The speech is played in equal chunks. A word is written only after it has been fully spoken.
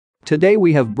Today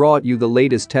we have brought you the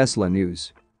latest Tesla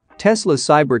news. Tesla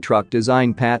Cybertruck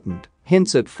design patent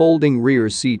hints at folding rear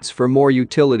seats for more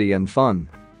utility and fun.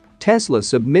 Tesla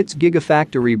submits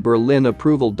Gigafactory Berlin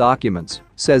approval documents,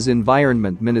 says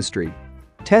Environment Ministry.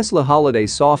 Tesla holiday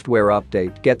software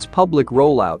update gets public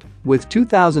rollout with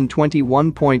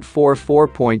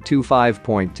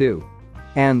 2021.44.25.2.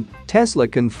 And Tesla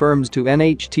confirms to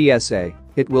NHTSA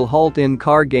it will halt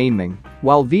in-car gaming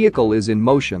while vehicle is in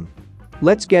motion.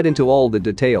 Let's get into all the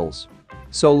details.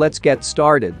 So let's get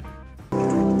started.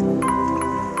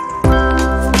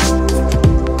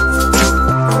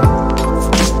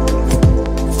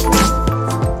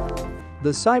 The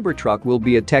Cybertruck will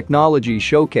be a technology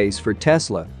showcase for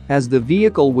Tesla, as the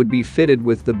vehicle would be fitted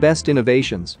with the best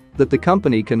innovations that the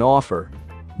company can offer.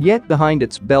 Yet behind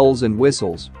its bells and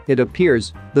whistles, it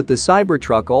appears that the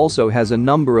Cybertruck also has a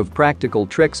number of practical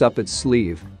tricks up its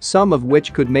sleeve, some of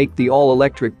which could make the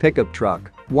all-electric pickup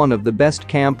truck one of the best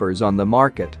campers on the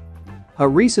market. A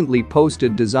recently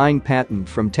posted design patent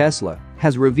from Tesla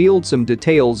has revealed some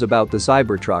details about the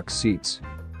Cybertruck's seats.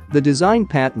 The design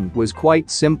patent was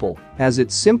quite simple, as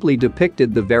it simply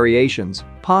depicted the variations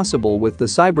possible with the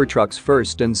Cybertruck's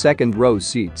first and second row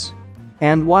seats.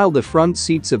 And while the front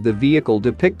seats of the vehicle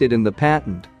depicted in the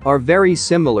patent are very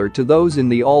similar to those in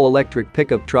the all-electric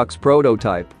pickup truck's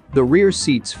prototype, the rear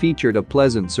seats featured a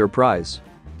pleasant surprise.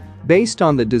 Based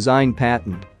on the design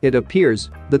patent, it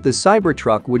appears that the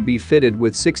Cybertruck would be fitted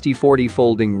with 60/40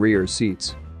 folding rear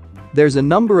seats. There's a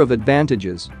number of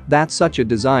advantages that such a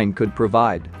design could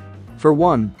provide. For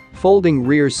one, folding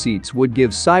rear seats would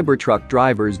give Cybertruck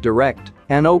drivers direct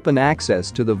and open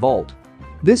access to the vault.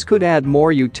 This could add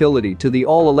more utility to the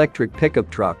all-electric pickup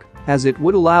truck, as it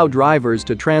would allow drivers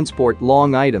to transport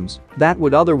long items that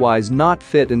would otherwise not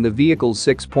fit in the vehicle's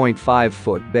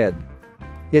 6.5-foot bed.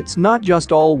 It's not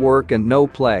just all work and no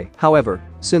play, however,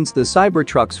 since the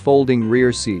Cybertruck's folding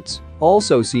rear seats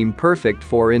also seem perfect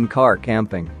for in-car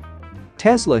camping.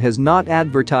 Tesla has not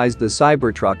advertised the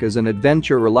Cybertruck as an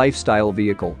adventure or lifestyle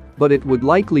vehicle, but it would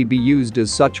likely be used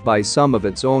as such by some of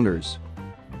its owners.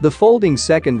 The folding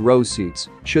second row seats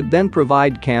should then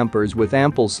provide campers with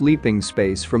ample sleeping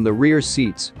space from the rear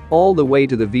seats all the way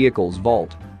to the vehicle's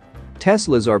vault.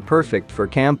 Teslas are perfect for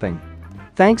camping.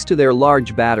 Thanks to their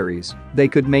large batteries, they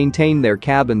could maintain their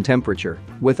cabin temperature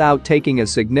without taking a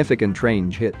significant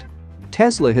range hit.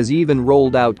 Tesla has even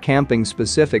rolled out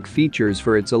camping-specific features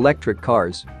for its electric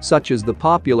cars, such as the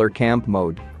popular camp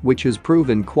mode, which has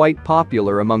proven quite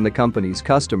popular among the company's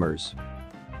customers.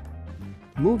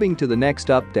 Moving to the next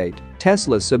update,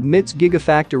 Tesla submits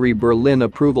Gigafactory Berlin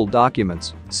approval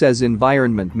documents, says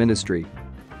Environment Ministry.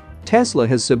 Tesla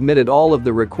has submitted all of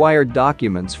the required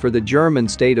documents for the German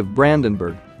state of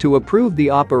Brandenburg to approve the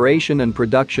operation and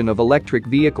production of electric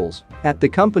vehicles at the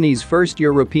company's first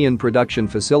European production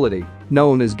facility,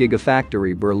 known as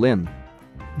Gigafactory Berlin.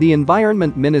 The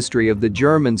Environment Ministry of the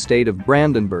German state of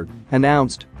Brandenburg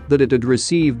announced that it had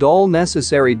received all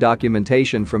necessary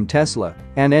documentation from Tesla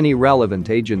and any relevant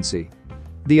agency.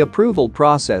 The approval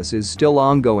process is still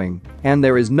ongoing, and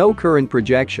there is no current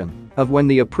projection of when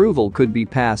the approval could be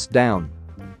passed down.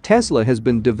 Tesla has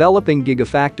been developing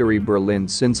Gigafactory Berlin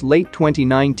since late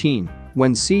 2019,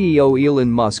 when CEO Elon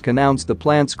Musk announced the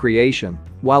plant's creation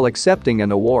while accepting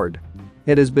an award.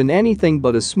 It has been anything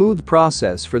but a smooth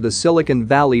process for the Silicon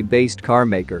Valley-based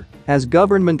carmaker, as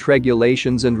government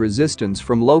regulations and resistance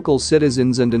from local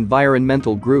citizens and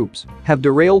environmental groups have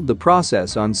derailed the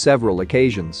process on several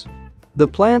occasions. The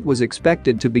plant was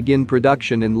expected to begin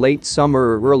production in late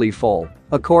summer or early fall,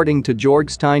 according to Georg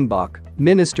Steinbach,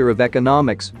 Minister of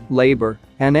Economics, Labor,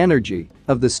 and Energy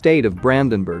of the state of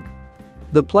Brandenburg.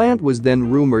 The plant was then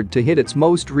rumored to hit its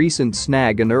most recent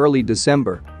snag in early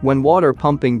December when water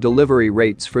pumping delivery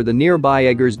rates for the nearby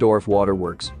Eggersdorf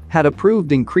waterworks had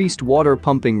approved increased water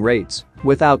pumping rates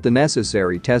without the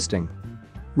necessary testing.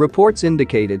 Reports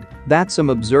indicated that some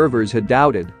observers had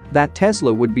doubted that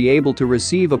Tesla would be able to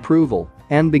receive approval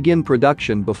and begin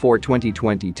production before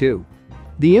 2022.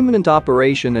 The imminent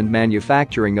operation and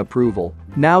manufacturing approval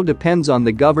now depends on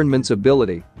the government's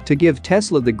ability to give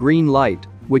Tesla the green light,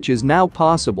 which is now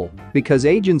possible because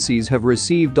agencies have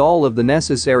received all of the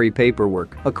necessary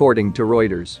paperwork, according to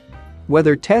Reuters.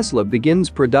 Whether Tesla begins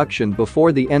production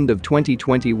before the end of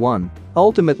 2021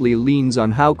 ultimately leans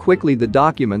on how quickly the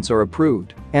documents are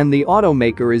approved and the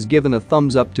automaker is given a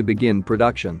thumbs up to begin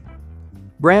production.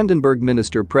 Brandenburg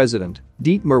Minister-President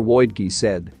Dietmar Woidke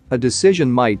said a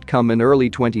decision might come in early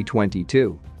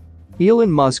 2022.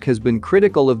 Elon Musk has been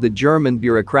critical of the German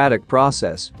bureaucratic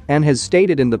process and has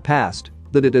stated in the past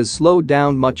that it has slowed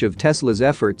down much of Tesla's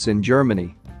efforts in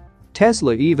Germany.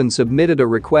 Tesla even submitted a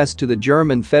request to the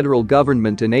German federal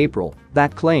government in April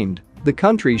that claimed the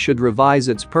country should revise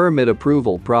its permit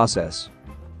approval process.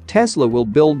 Tesla will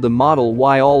build the Model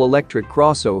Y all-electric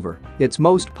crossover, its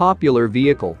most popular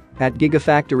vehicle, at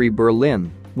Gigafactory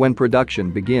Berlin when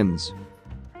production begins.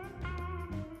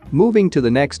 Moving to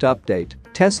the next update,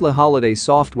 Tesla holiday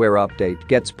software update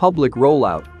gets public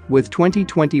rollout with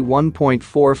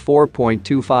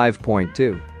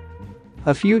 2021.44.25.2.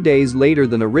 A few days later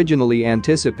than originally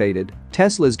anticipated,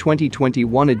 Tesla's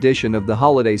 2021 edition of the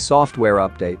holiday software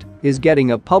update is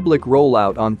getting a public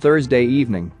rollout on Thursday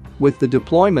evening with the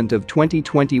deployment of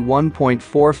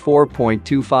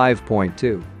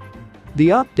 2021.44.25.2. The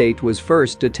update was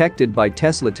first detected by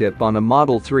TeslaTip on a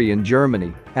Model 3 in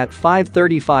Germany at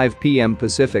 5:35 p.m.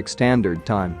 Pacific Standard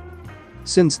Time.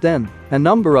 Since then, a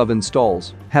number of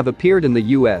installs have appeared in the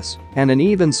US and an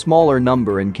even smaller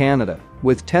number in Canada,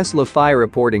 with Tesla Fi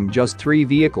reporting just 3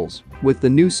 vehicles with the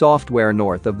new software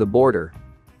north of the border.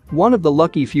 One of the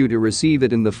lucky few to receive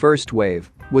it in the first wave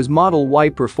was Model Y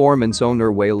performance owner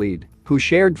Waleed, who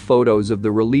shared photos of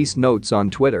the release notes on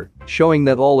Twitter, showing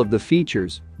that all of the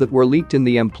features that were leaked in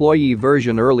the employee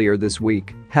version earlier this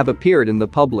week have appeared in the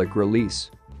public release.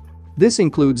 This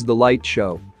includes the light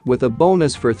show, with a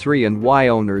bonus for 3 and Y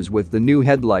owners with the new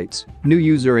headlights, new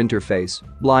user interface,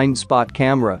 blind spot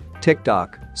camera,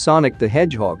 TikTok, Sonic the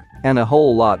Hedgehog, and a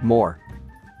whole lot more.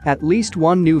 At least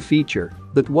one new feature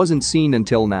that wasn't seen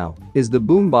until now is the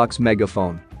boombox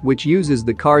megaphone, which uses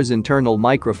the car's internal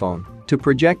microphone to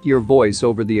project your voice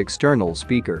over the external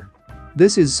speaker.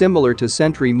 This is similar to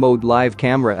Sentry Mode live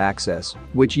camera access,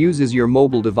 which uses your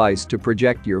mobile device to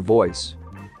project your voice.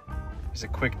 Here's a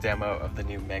quick demo of the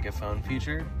new megaphone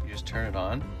feature. You just turn it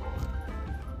on,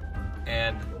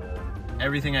 and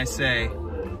everything I say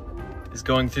is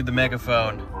going through the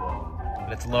megaphone,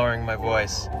 and it's lowering my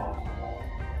voice.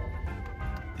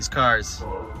 These cars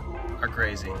are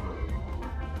crazy.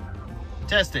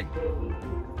 Testing.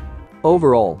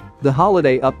 Overall, the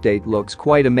holiday update looks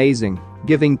quite amazing,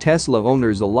 giving Tesla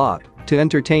owners a lot to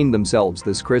entertain themselves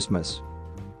this Christmas.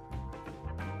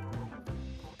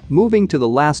 Moving to the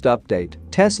last update,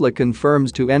 Tesla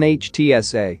confirms to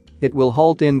NHTSA it will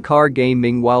halt in-car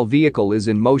gaming while vehicle is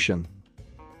in motion.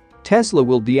 Tesla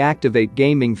will deactivate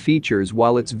gaming features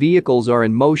while its vehicles are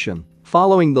in motion,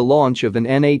 following the launch of an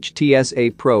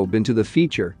NHTSA probe into the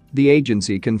feature, the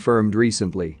agency confirmed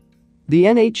recently. The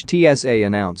NHTSA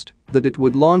announced that it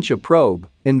would launch a probe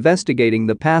investigating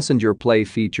the passenger play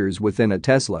features within a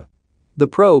Tesla. The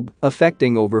probe,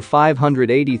 affecting over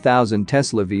 580,000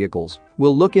 Tesla vehicles,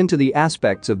 will look into the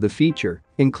aspects of the feature,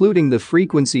 including the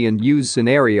frequency and use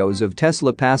scenarios of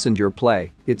Tesla passenger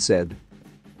play, it said.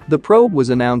 The probe was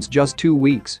announced just 2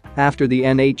 weeks after the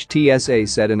NHTSA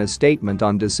said in a statement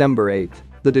on December 8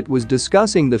 that it was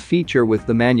discussing the feature with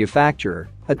the manufacturer,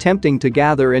 attempting to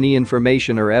gather any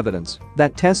information or evidence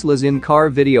that Tesla's in-car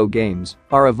video games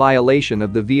are a violation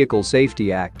of the Vehicle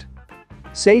Safety Act.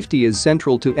 Safety is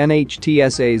central to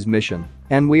NHTSA's mission,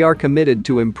 and we are committed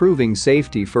to improving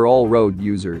safety for all road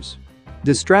users.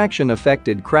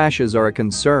 Distraction-affected crashes are a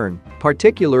concern,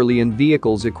 particularly in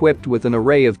vehicles equipped with an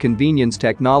array of convenience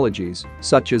technologies,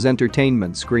 such as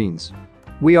entertainment screens.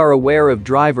 We are aware of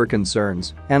driver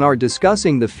concerns and are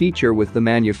discussing the feature with the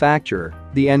manufacturer,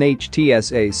 the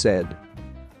NHTSA said.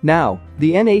 Now,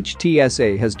 the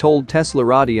NHTSA has told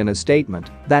Teslarati in a statement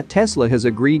that Tesla has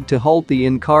agreed to halt the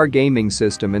in-car gaming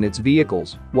system in its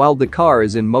vehicles while the car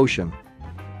is in motion.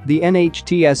 The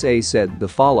NHTSA said the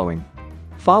following.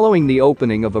 Following the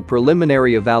opening of a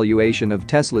preliminary evaluation of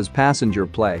Tesla's passenger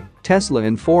play, Tesla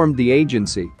informed the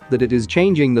agency that it is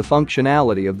changing the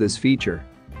functionality of this feature.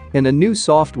 In a new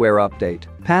software update,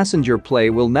 passenger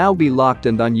play will now be locked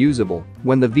and unusable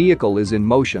when the vehicle is in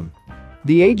motion.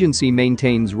 The agency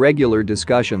maintains regular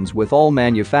discussions with all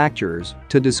manufacturers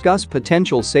to discuss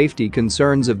potential safety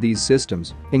concerns of these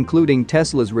systems, including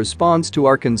Tesla's response to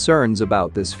our concerns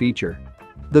about this feature.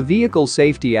 The Vehicle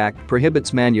Safety Act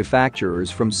prohibits manufacturers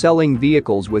from selling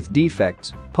vehicles with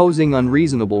defects posing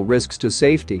unreasonable risks to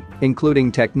safety,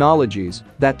 including technologies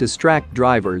that distract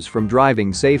drivers from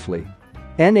driving safely.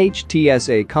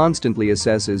 NHTSA constantly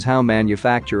assesses how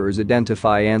manufacturers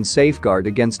identify and safeguard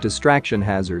against distraction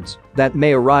hazards that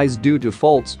may arise due to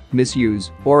faults,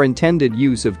 misuse, or intended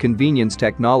use of convenience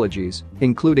technologies,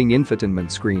 including infotainment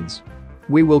screens.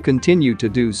 We will continue to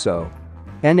do so.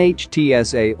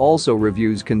 NHTSA also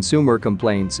reviews consumer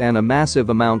complaints and a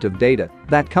massive amount of data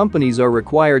that companies are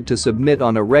required to submit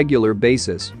on a regular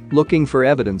basis, looking for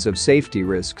evidence of safety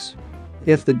risks.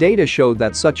 If the data show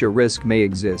that such a risk may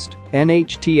exist,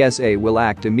 NHTSA will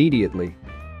act immediately.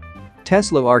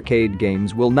 Tesla arcade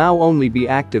games will now only be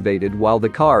activated while the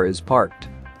car is parked.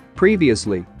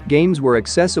 Previously, games were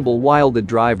accessible while the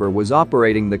driver was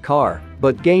operating the car,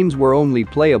 but games were only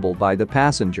playable by the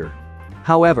passenger.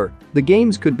 However, the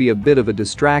games could be a bit of a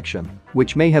distraction,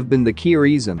 which may have been the key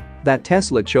reason that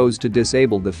Tesla chose to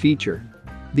disable the feature.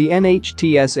 The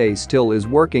NHTSA still is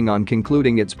working on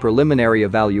concluding its preliminary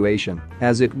evaluation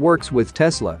as it works with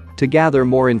Tesla to gather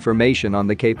more information on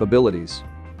the capabilities.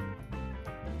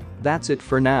 That's it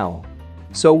for now.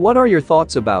 So what are your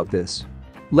thoughts about this?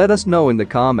 Let us know in the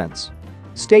comments.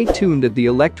 Stay tuned at the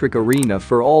Electric Arena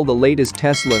for all the latest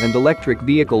Tesla and electric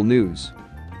vehicle news.